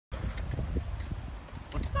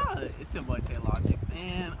It's your boy TaeLogics,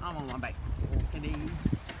 and I'm on my bicycle today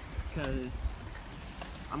because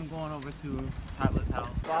I'm going over to Tyler's house.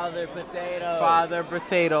 Father Potato. Father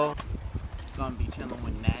Potato. Gonna be chilling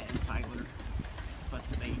with Nat and Tyler for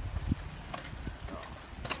today. So,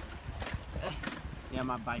 yeah,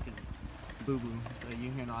 my bike is boo-boo, so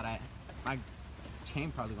you're hearing all that. My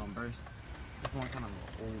chain probably gonna burst. This one kind of an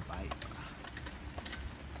old bike.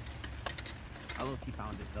 I low-key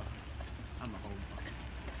found it though. I'm a old bike.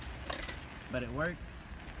 But it works.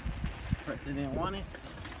 Person didn't want it.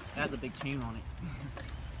 It has a big chain on it.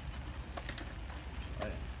 But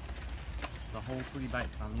it's a whole free bike,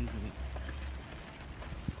 so I'm using it.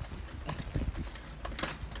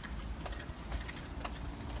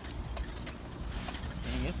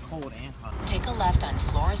 Dang, it's cold and hot. Take a left on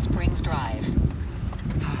Flora Springs Drive.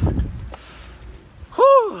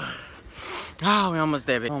 Whew! Ah, we almost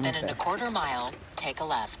there, baby. Then in a quarter mile, take a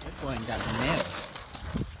left. This boy ain't got the net.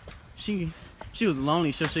 She was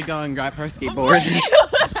lonely, so she go and grab her skateboard. I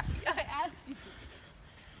asked you.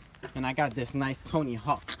 And I got this nice Tony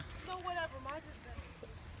Hawk. So whatever, mine's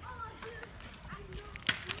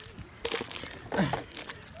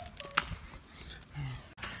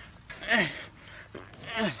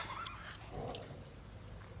just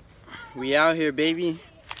We out here, baby.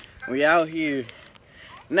 We out here.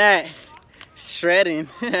 Nat, shredding.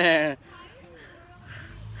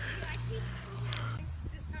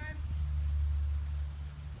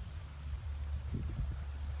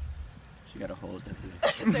 She got a hold of it.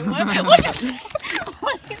 Say what? What you say?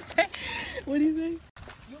 What you say? What do you say?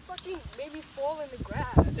 You fucking made me fall in the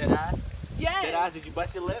grass. Dead ass? Yes. Dead ass, did you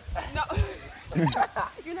bust your lip? No.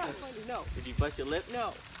 You're not funny. No. Did you bust your lip?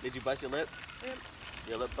 No. Did you bust your lip? Yep.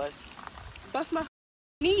 Your lip bust? Bust my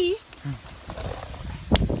knee.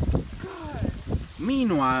 God.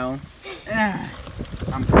 Meanwhile,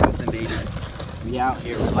 I'm bouncing, baby. We out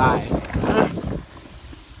here live.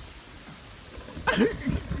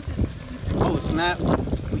 Oh snap!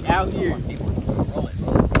 We out here. Roll it.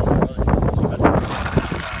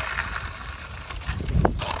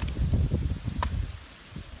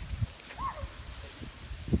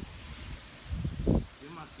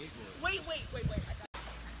 Wait.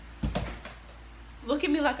 Look at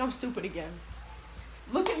me like I'm stupid again.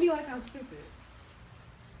 Look at me like I'm stupid.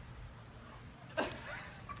 Look at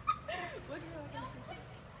me like I'm stupid.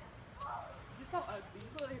 You're so ugly. You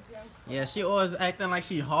look like a damn. Yeah, she always acting like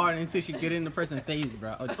she hard until she get in the person's face,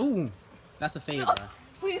 bro. Oh, ooh, that's a fade, bro.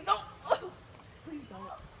 Please don't. Please don't.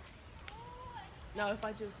 No, if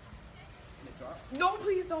I just. No,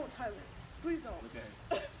 please don't, Tyler. Please don't. Okay.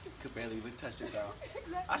 Could barely even touch it, though.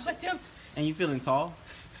 Exactly. I should attempt. And you feeling tall?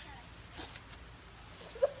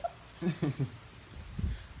 You're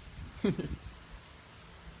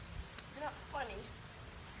not funny.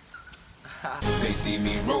 They see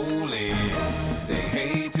me rolling, they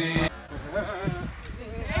hate it.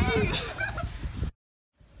 Hey.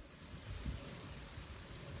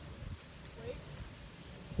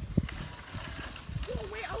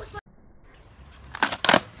 Wait, I was like...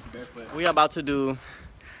 We about to do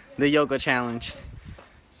the yoga challenge.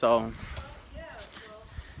 So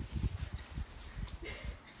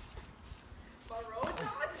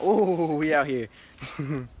oh, we out here.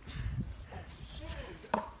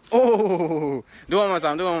 Oh, do it one more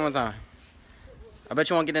time. Do it one more time. I bet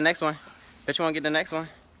you won't get the next one. Bet you won't get the next one.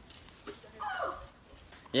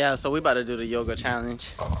 Yeah, so we about to do the yoga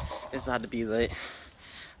challenge. It's about to be lit.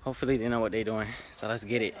 Hopefully they know what they're doing. So let's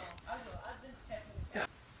get it.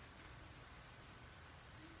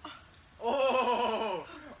 Oh,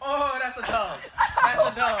 that's a dub. That's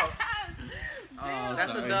a dub. Damn.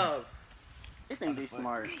 That's a dub. You think they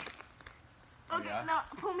smart. Okay, no,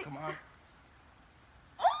 pull me. Come on.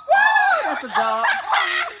 That's a dub.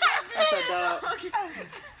 That's a dub.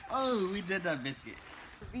 Oh, we did that biscuit.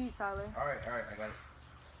 V, Tyler. Alright, I got it.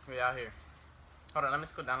 We out here. Hold on, let me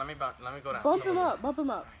scoot down. Let me go down. Bump him up. Bump him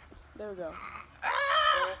up. There we go.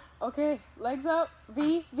 Okay, legs up.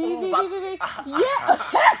 V. Yeah.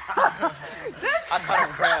 I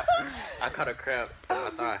caught a crab. I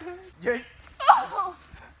thought. Yeah.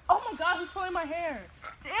 Oh my God, he's pulling my hair.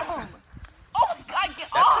 Damn. Oh my God, get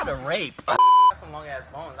That's off. kind of rape. Got some long ass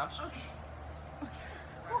bones. I'm sure.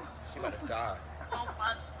 She about to die. Oh,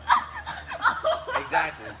 fuck.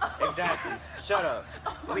 Exactly. Shut up.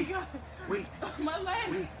 Wait. My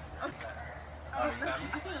legs. Wait. Okay. Oh, you got me?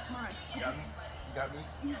 I think it's mine. You got me?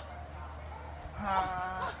 Yeah.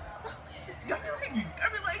 Got me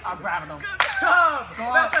legs. I'm grabbing them. Dub!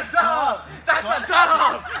 That's a dub! That's a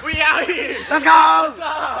dub! We out here. Let's go!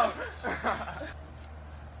 Dub!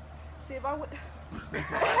 See if I would.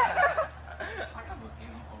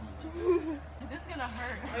 This is gonna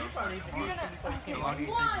hurt. don't even do this before you came. How do you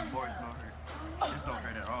take before it's not hurt? It's not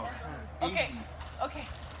hurt at all. Okay. Easy. Okay.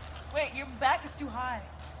 Wait, your back is too high.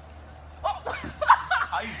 Oh.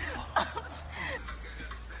 How you?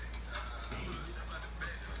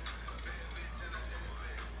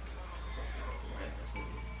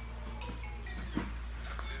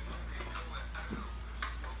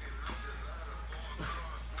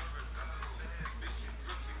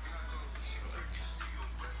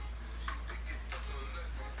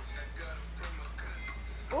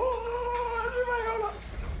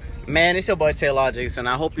 Man, it's your boy TaeLogics, and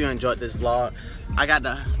I hope you enjoyed this vlog. I got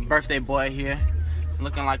the birthday boy here,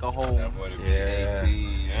 looking like a whole. Yeah.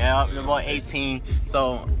 Yeah, the boy 18.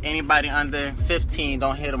 So anybody under 15,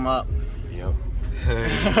 don't hit him up. Yep.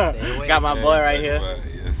 Got my boy right here.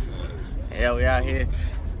 Yes, sir. Yeah, we out here.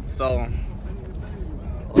 So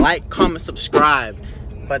like, comment, subscribe.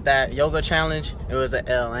 But that yoga challenge, it was an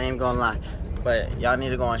L. I ain't gonna lie. But y'all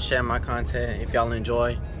need to go and share my content if y'all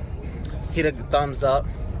enjoy. Hit a thumbs up.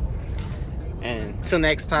 And till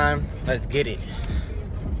next time, let's get it.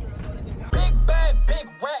 Big bag, big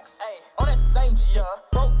racks, on that same shit.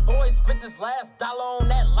 Broke boy spent his last dollar on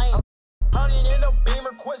that lane. 100 in a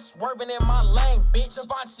Beamer, quit swerving in my lane, bitch.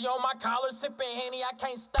 Givenchy on my collar, sipping Henny, I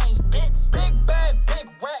can't stain, bitch. Big bag, big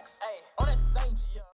racks, on that same shit.